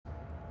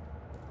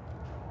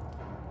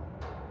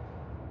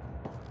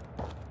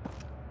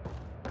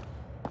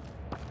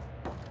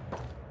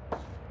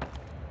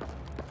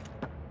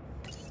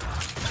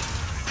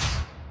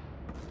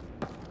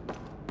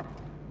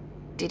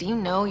Did you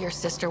know your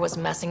sister was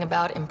messing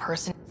about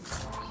impersonating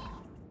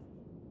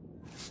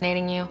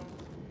you?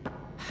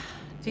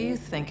 Do you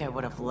think I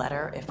would have let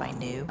her if I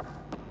knew?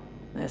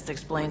 This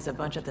explains a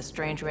bunch of the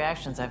strange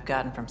reactions I've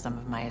gotten from some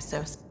of my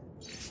associates.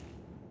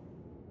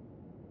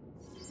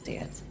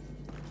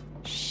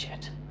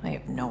 Shit, I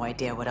have no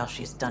idea what else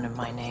she's done in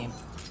my name.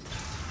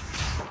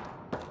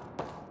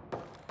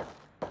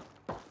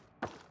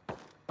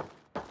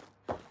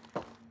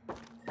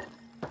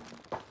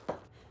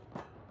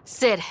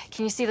 Sid,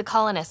 can you see the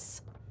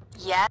colonists?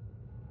 Yeah?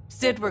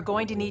 Sid, we're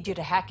going to need you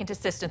to hack into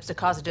systems to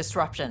cause a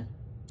disruption.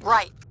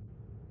 Right.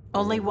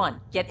 Only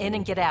one. Get in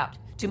and get out.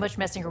 Too much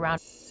messing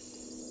around.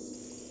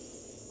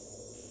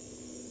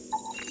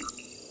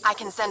 I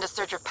can send a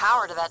surge of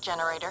power to that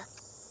generator.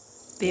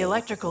 The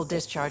electrical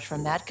discharge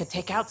from that could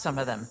take out some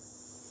of them.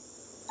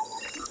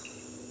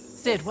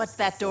 Sid, what's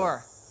that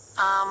door?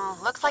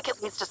 Looks like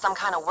it leads to some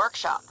kind of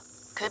workshop.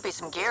 Could be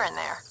some gear in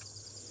there.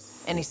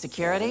 Any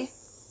security?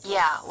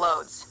 Yeah,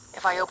 loads.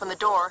 If I open the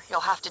door,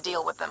 you'll have to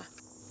deal with them.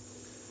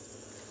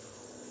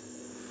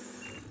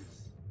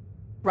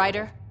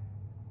 Ryder?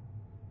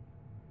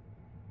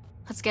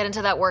 Let's get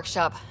into that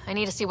workshop. I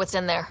need to see what's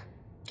in there.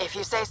 If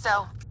you say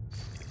so.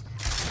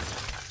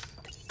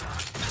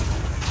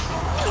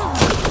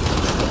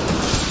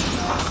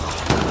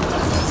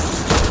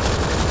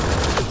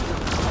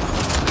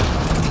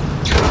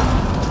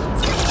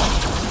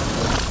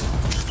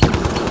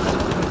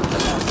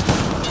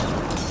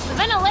 The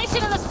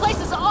ventilation in this place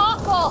is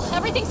awful.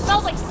 Everything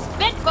smells like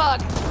spit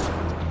bug.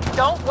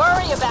 Don't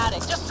worry about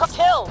it. Just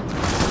kill.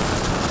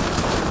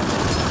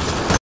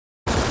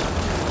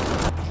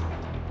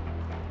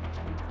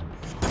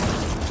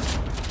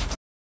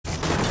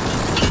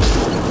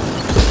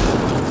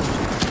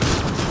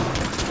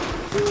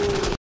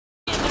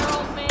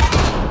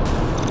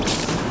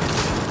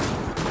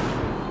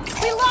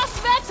 We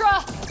lost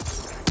Vetra!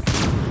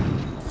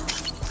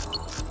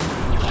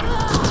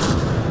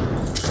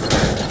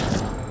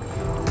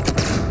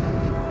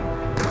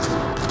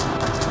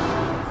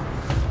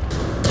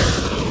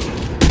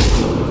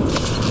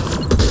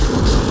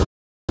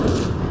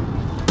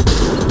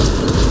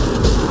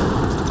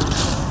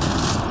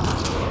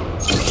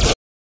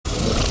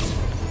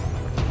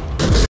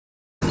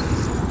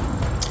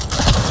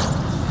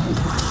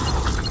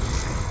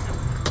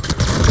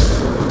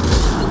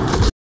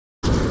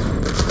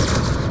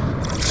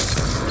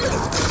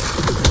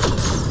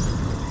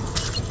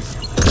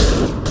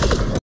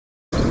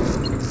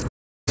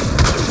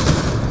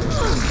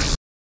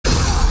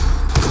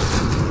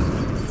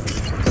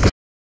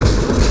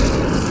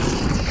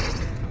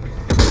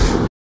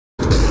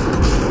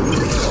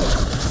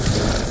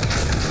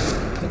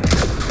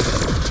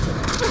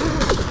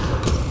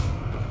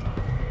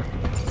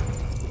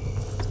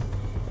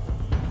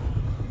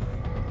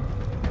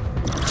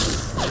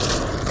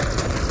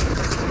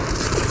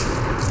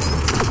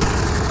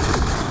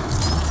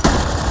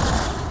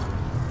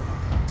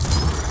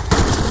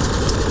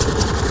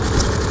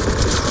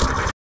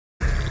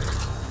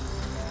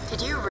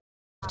 Did you really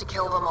have to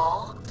kill them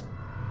all?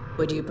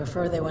 Would you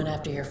prefer they went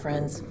after your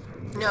friends?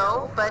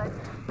 No, but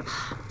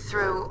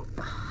through,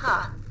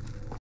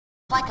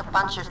 like a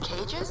bunch of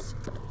cages?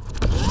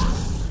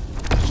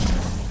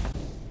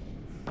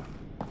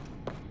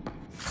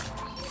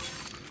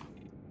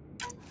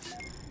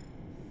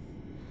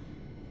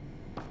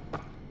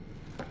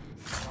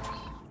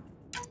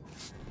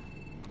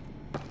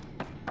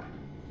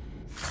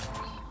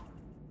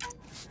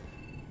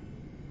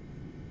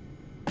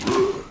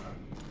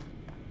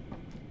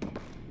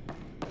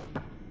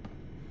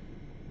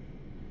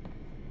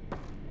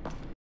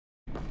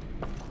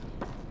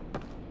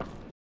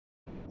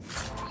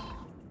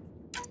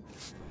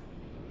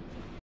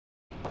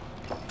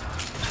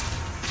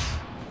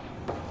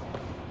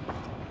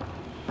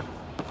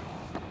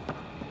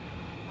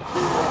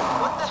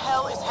 What the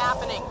hell is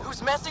happening?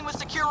 Who's messing with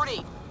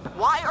security?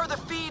 Why are the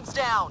feeds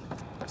down?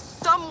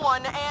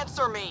 Someone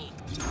answer me!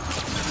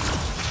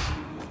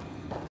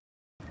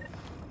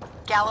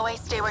 Galloway,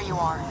 stay where you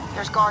are.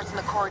 There's guards in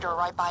the corridor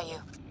right by you.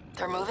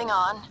 They're moving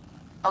on.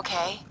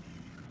 Okay.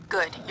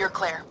 Good, you're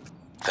clear.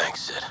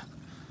 Thanks, Sid.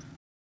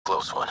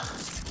 Close one.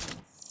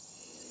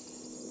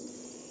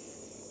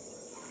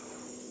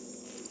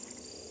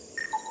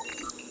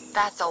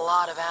 That's a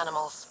lot of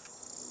animals.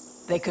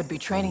 They could be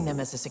training them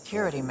as a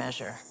security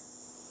measure.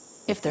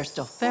 If they're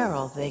still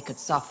feral, they could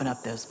soften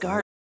up those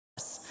guards.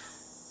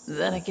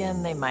 Then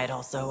again, they might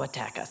also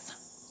attack us.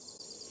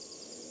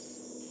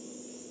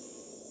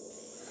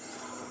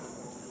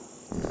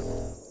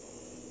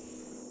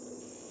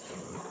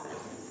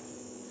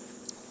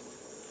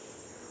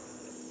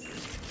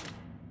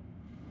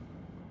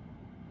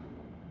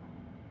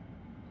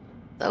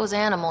 Those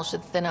animals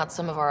should thin out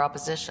some of our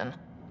opposition.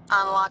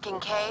 Unlocking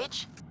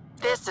cage?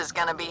 This is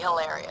gonna be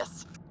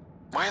hilarious.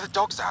 Why are the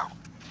dogs out?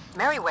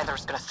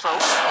 Merryweather's gonna throw a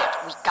fit.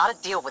 We gotta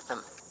deal with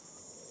them.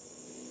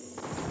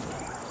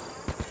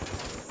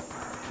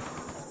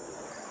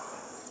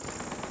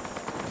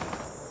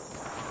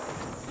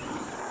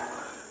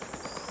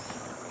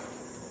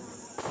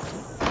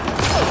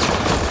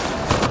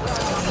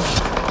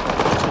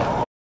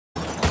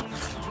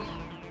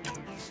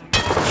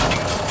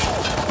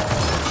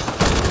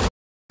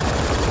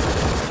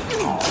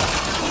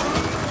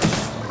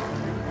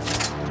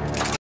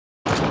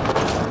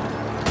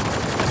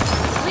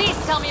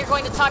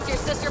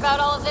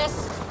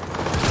 this?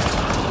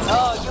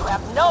 Oh, you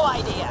have no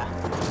idea.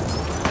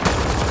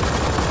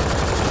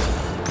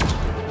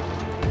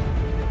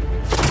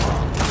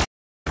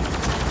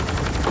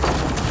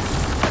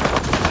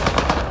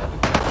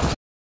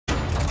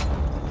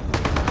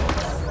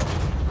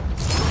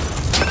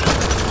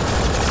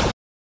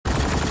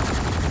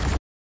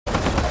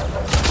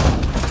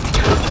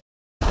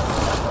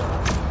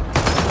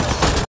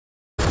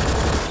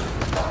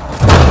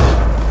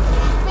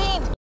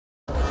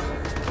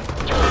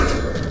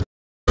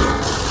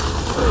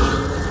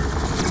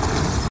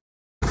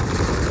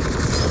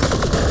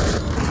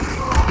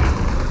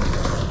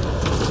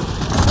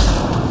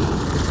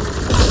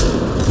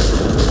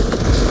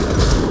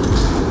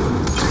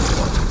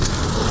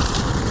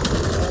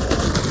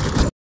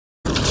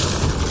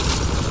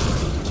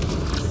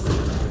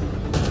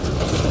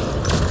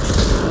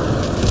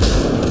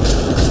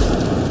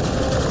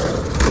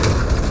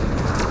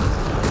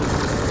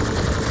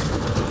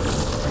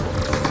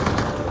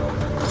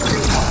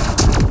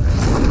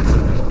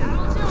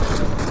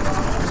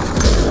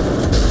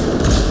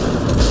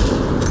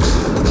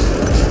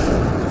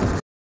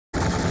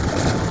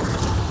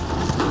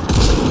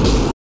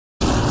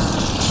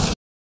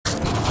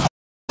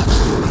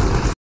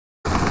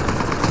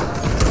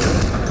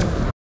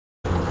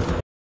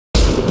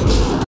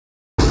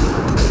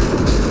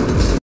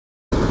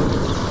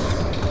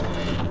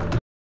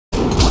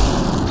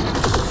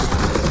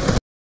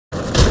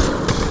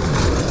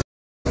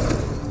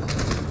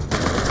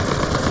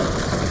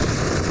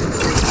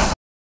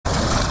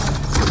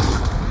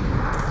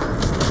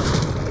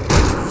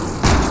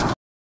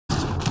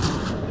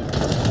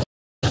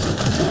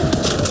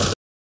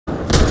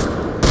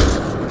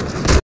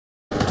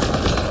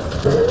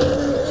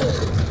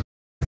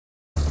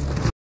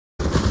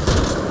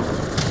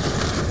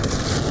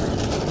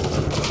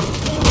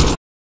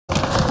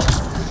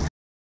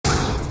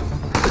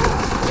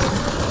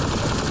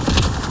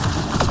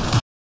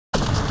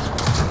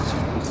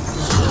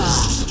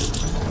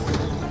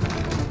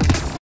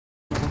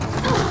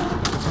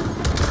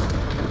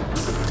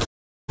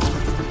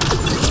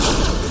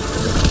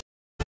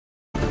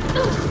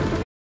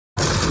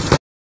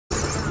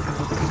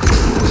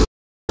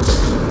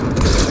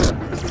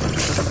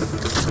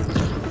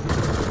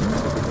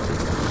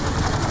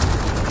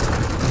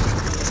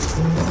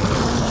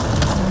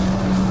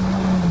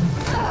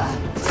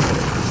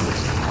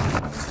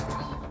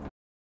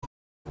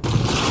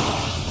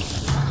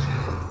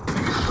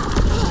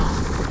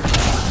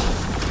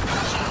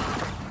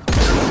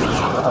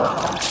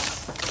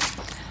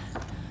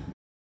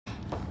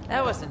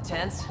 That was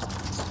intense.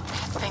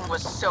 This thing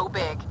was so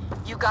big.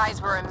 You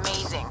guys were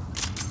amazing.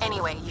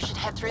 Anyway, you should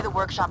head through the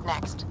workshop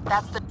next.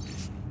 That's the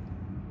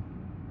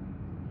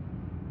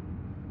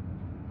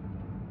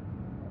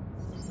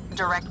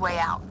direct way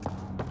out.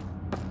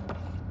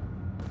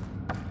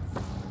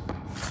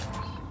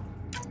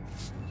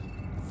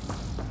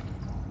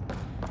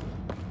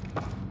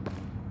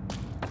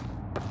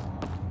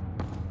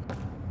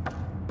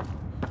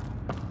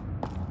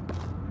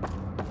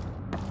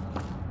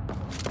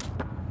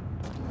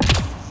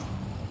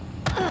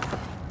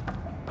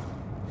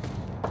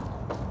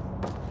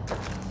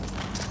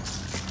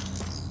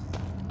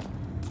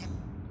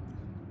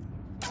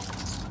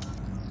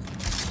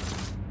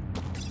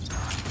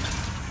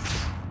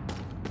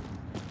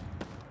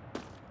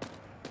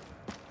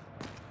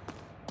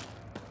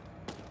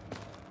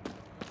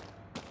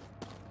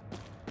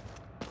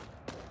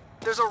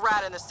 There's a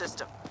rat in the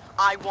system.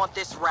 I want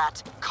this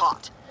rat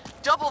caught.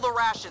 Double the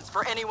rations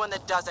for anyone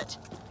that does it.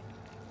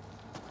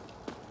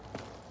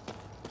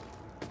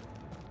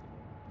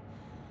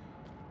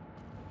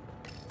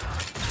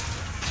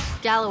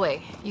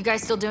 Galloway, you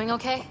guys still doing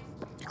okay?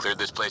 You cleared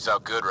this place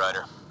out good,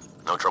 Ryder.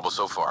 No trouble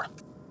so far.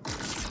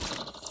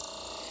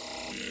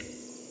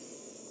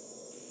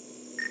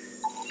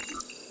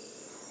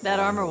 That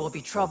armor will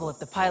be trouble if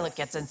the pilot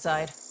gets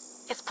inside.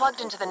 It's plugged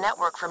into the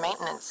network for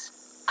maintenance.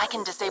 I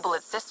can disable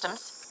its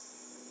systems.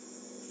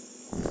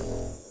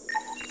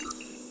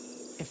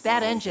 If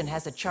that engine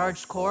has a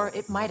charged core,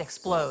 it might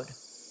explode.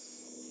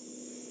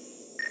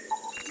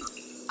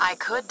 I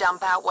could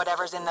dump out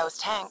whatever's in those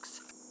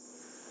tanks.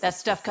 That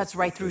stuff cuts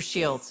right through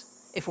shields.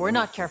 If we're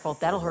not careful,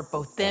 that'll hurt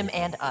both them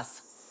and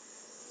us.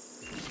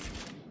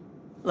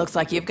 Looks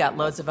like you've got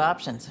loads of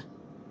options.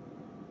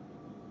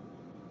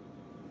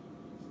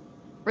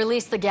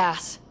 Release the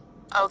gas.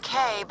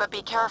 Okay, but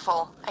be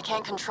careful. I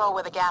can't control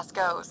where the gas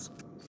goes.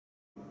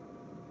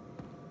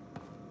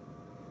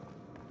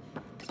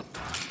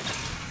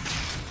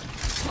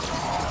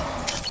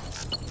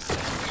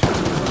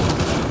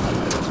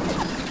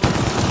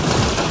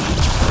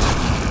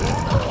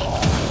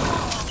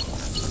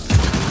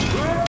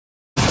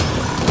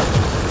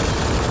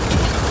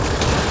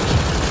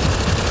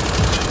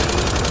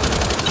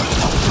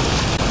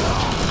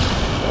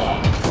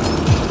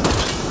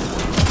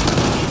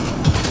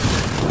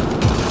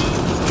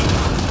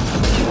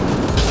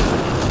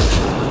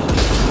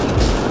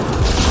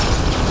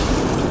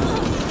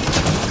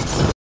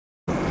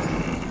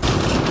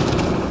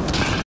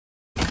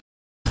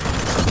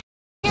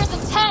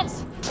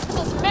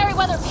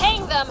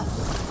 them!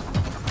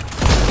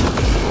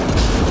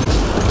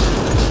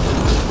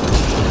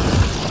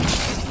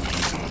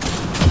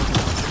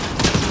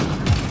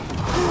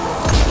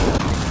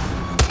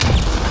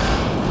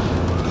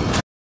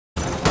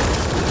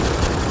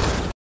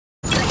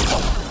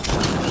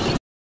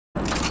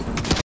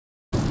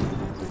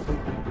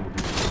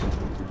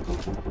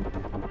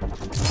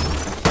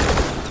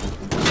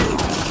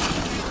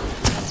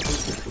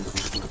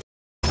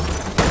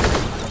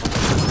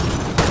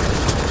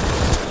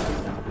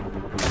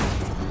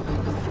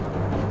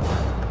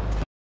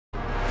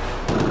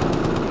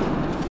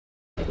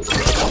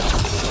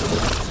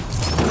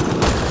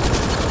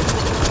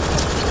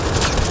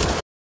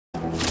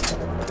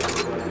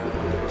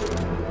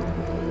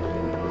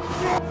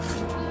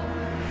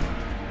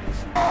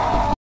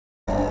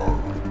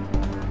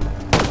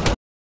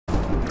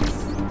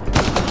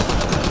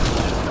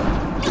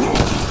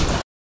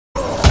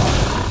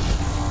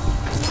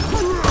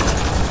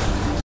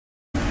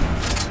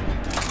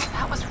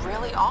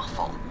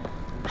 Awful.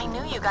 I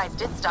knew you guys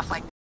did stuff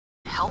like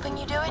helping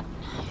you do it.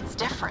 It's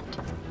different.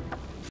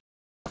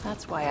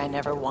 That's why I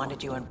never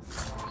wanted you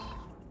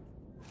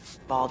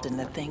involved in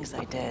the things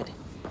I did.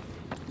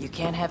 You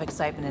can't have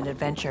excitement and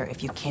adventure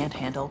if you can't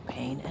handle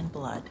pain and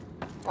blood.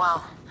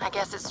 Well, I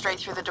guess it's straight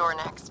through the door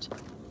next.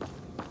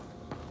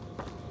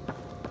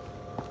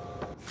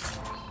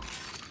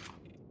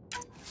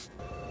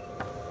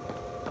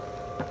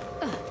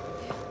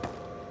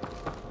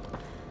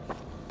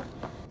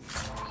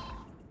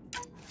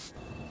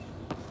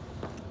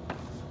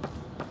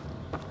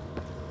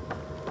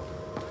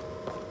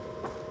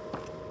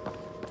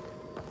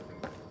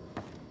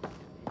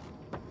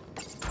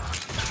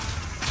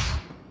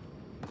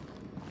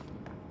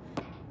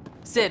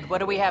 Sid, what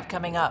do we have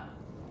coming up?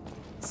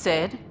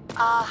 Sid?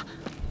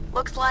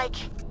 Looks like...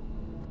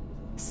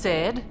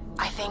 Sid?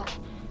 I think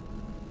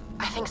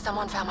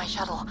someone found my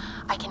shuttle.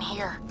 I can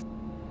hear.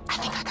 I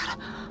think I gotta...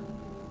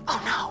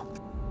 Oh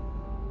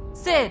no!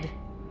 Sid!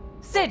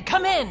 Sid,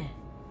 come in!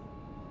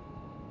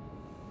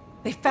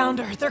 They found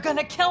her. They're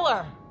gonna kill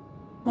her!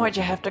 Why'd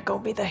you have to go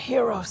be the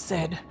hero,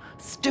 Sid?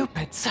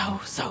 Stupid. So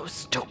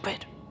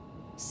stupid.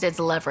 Sid's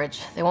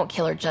leverage. They won't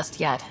kill her just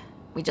yet.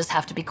 We just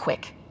have to be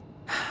quick.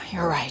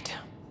 You're right.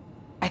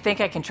 I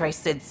think I can trace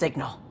Sid's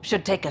signal.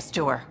 Should take us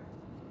to her.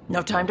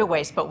 No time to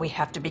waste, but we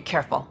have to be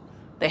careful.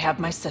 They have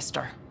my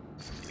sister.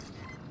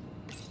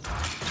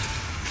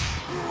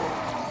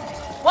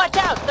 Watch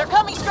out! They're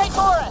coming straight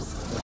for us!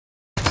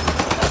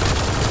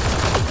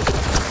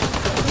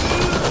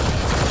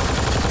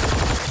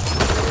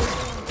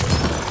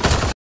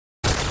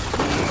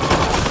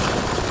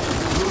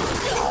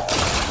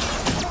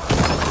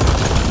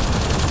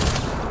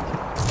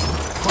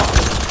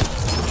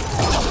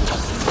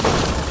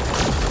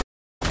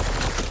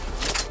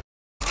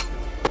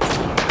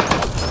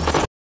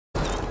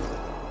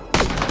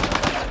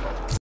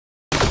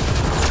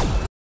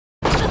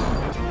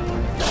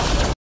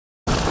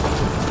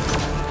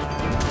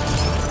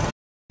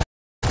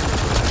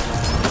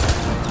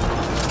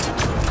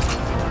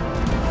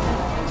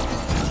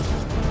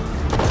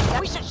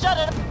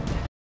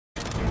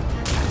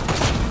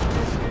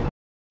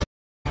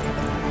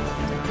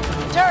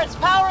 Turrets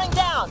powering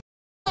down!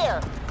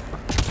 Clear!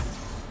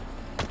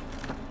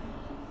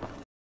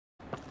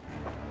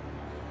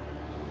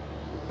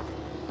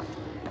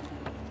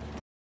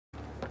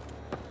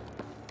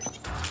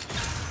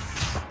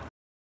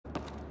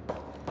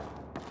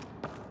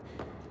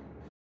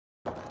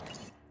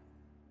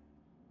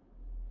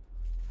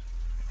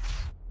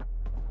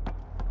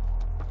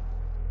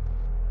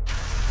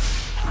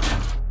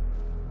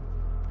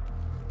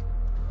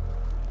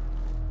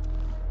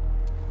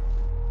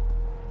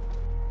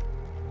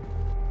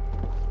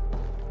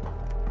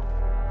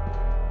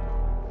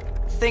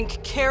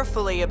 Think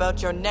carefully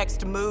about your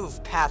next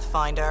move,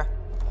 Pathfinder.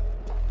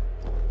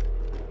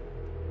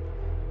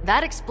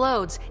 That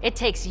explodes, it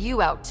takes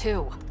you out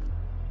too.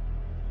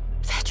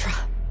 Vetra.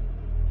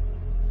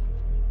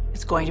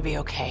 It's going to be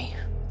okay.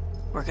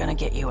 We're gonna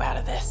get you out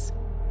of this.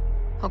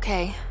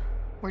 Okay,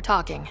 we're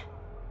talking.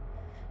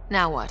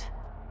 Now what?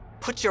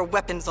 Put your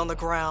weapons on the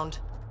ground.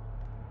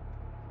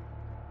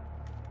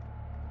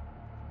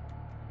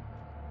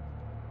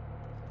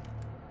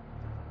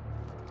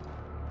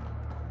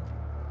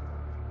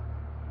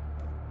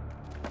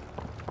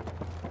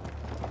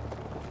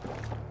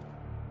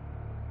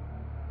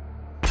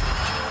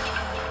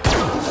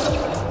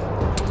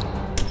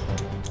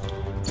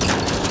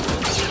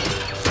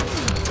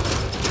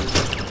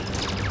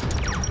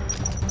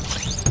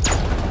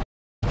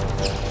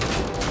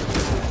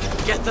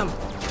 Get them!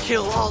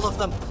 Kill all of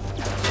them!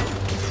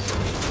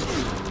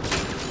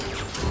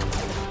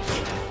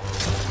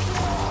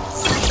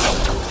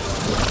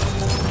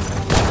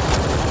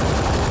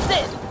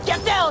 Sid!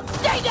 Get down!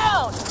 Stay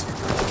down!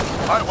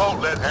 I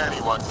won't let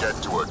anyone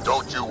get to her,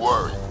 don't you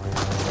worry.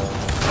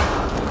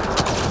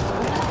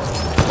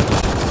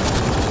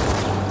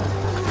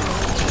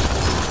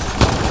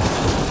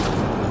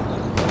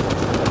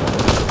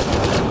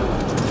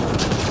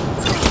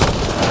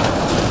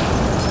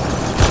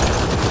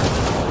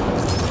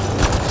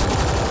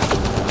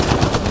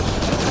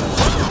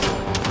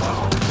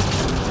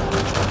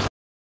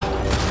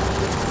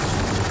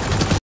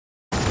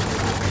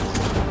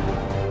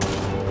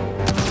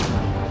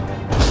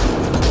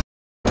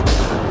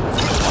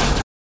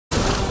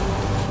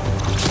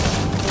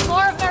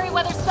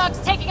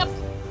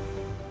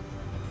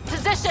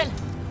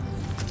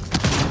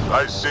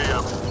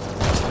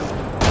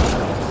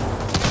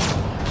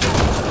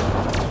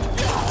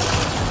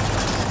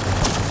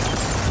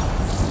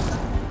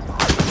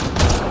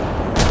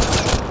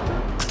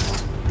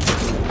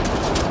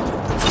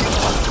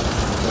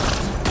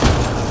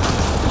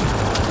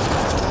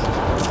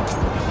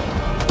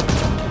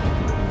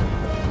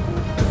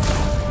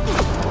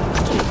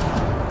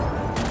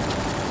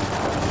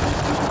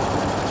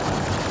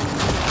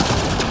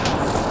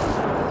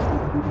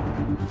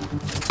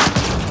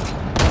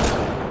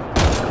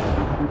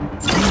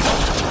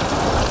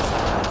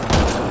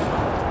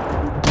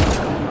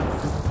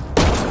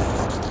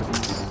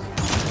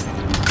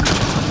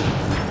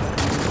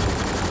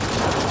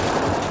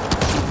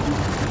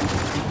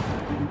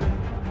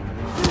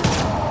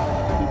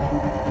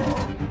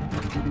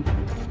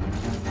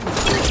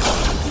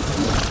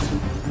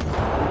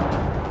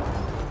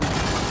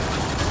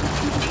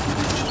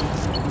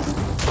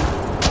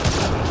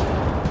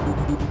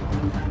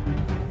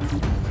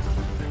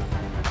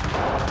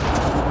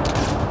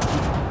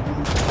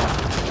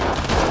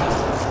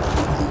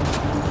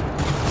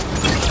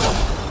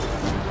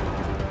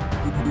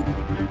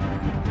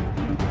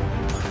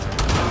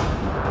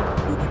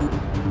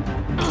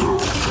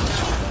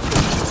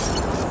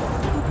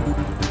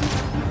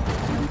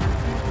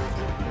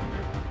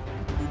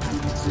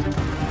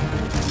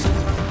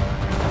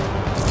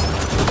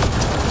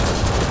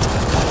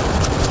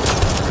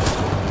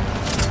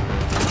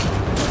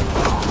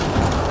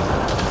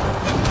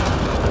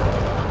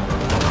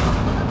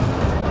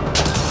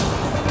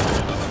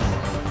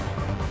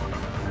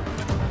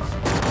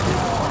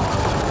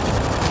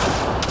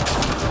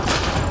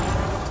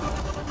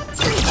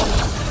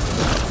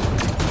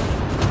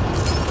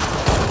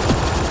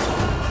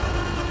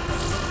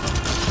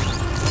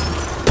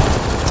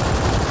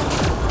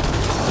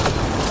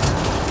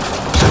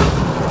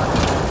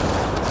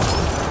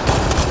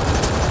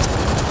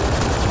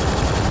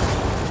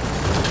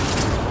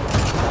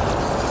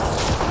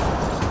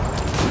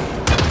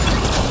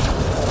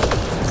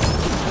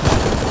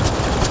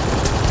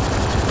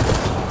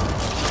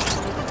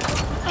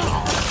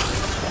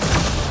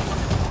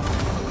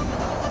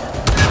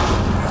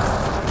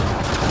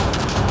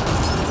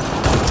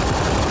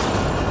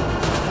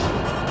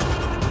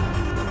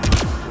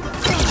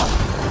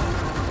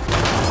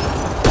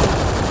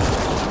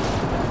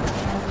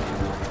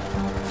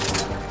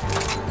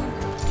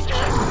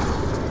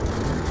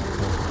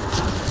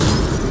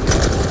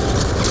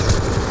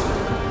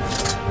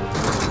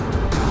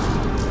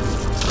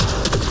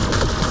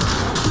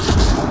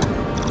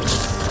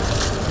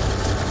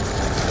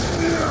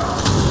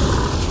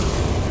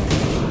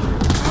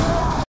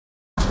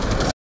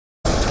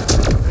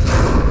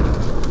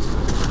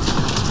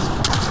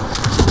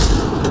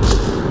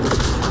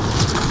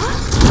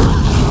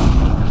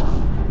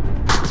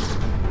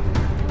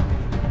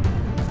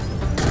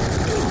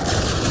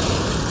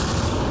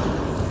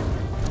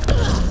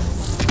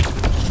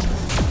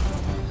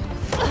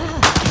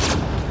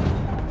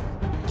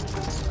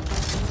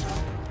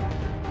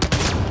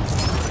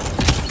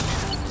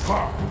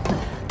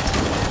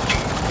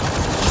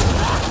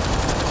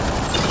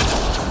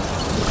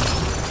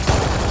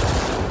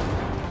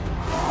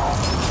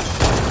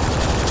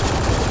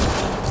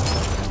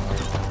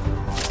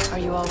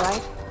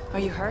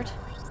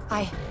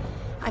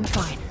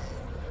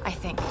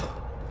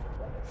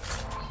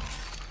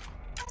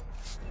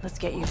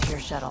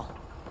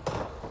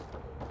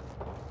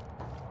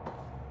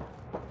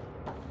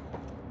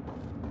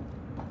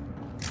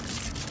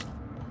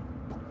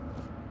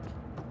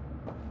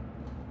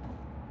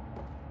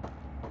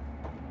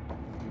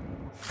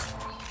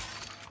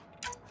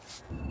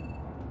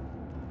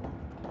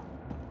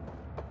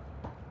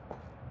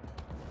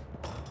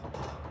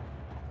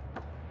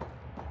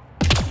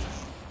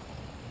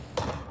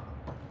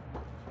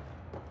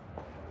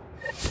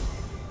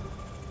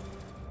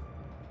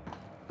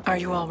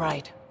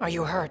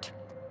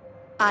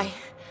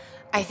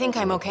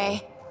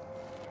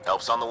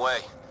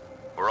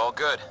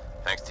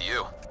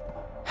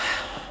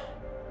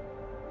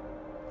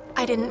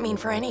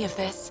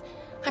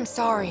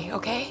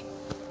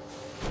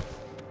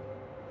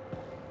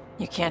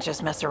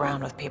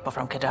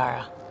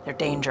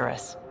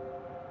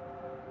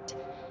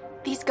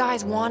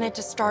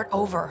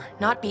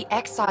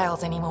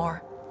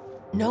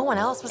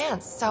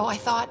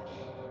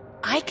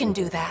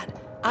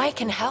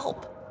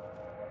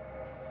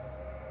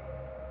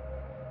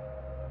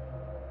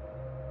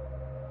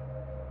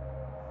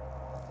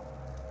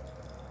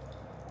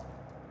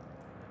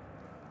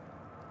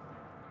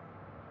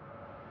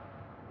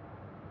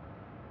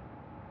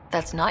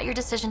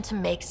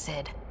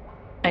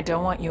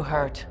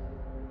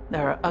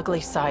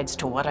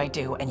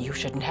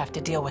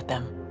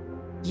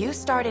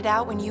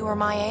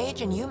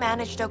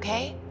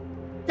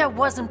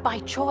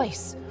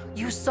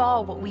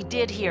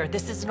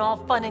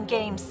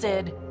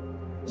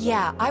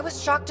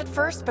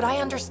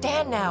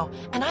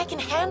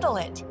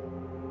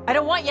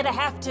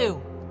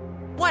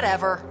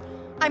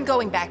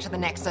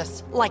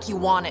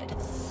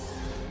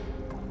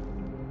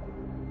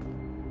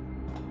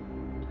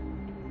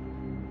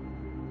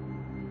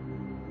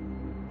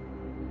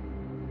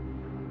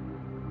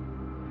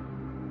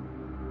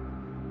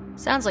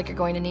 Sounds like you're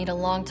going to need a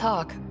long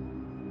talk.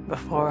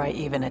 Before I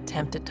even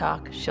attempt to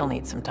talk, she'll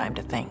need some time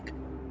to think.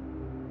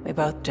 We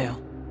both do.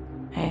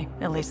 Hey,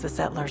 at least the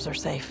settlers are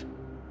safe.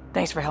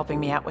 Thanks for helping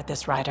me out with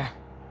this, Ryder.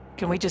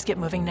 Can we just get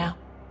moving now?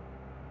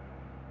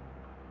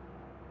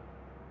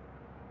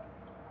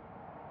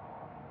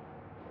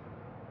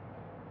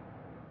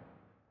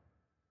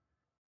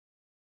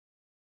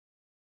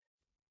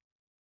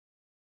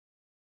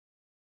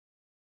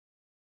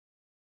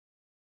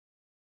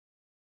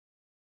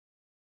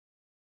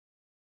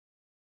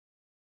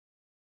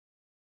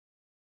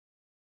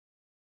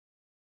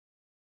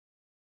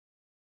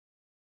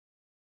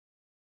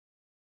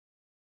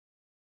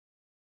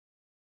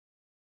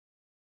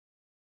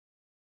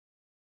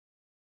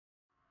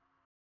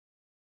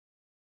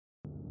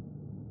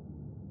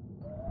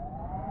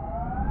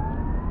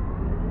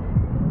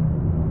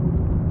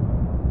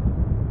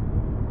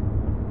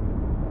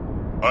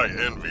 I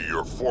envy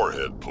your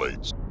forehead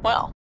plates.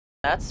 Well,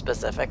 that's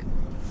specific.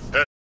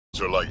 Heads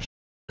are like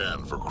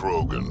and for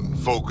Krogan.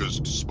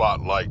 Focused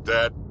spot like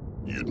that,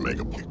 you'd make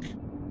a pick.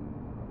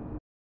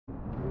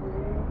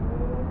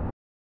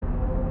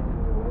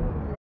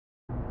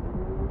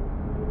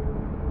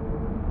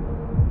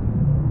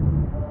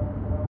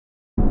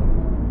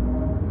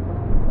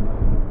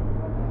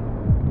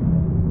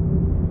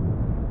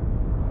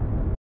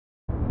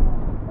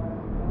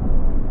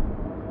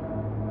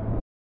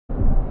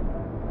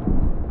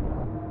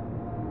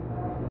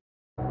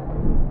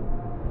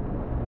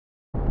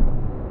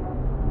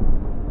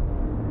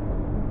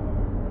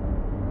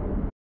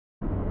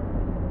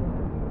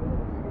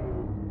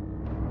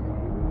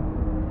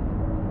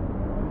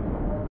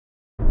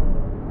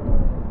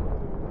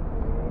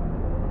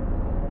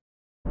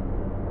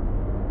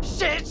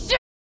 Shit!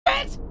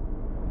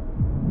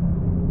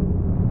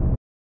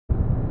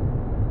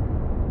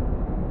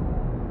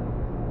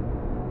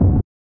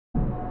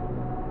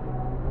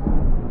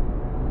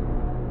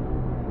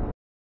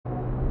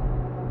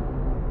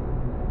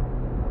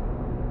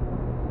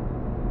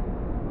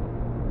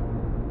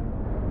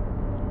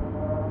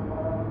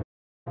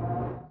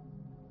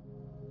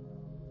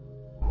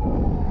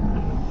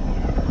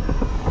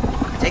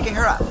 Taking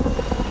her up.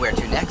 Where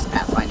to next,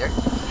 Pathfinder?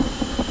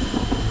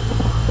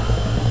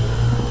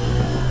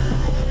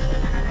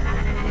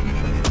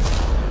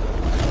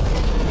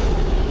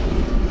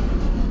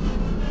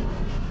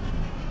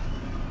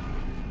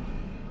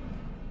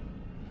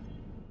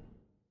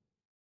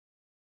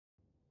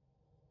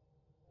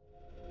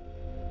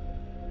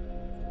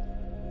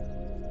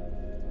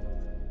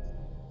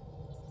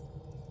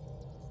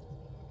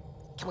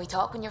 Can we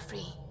talk when you're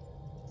free?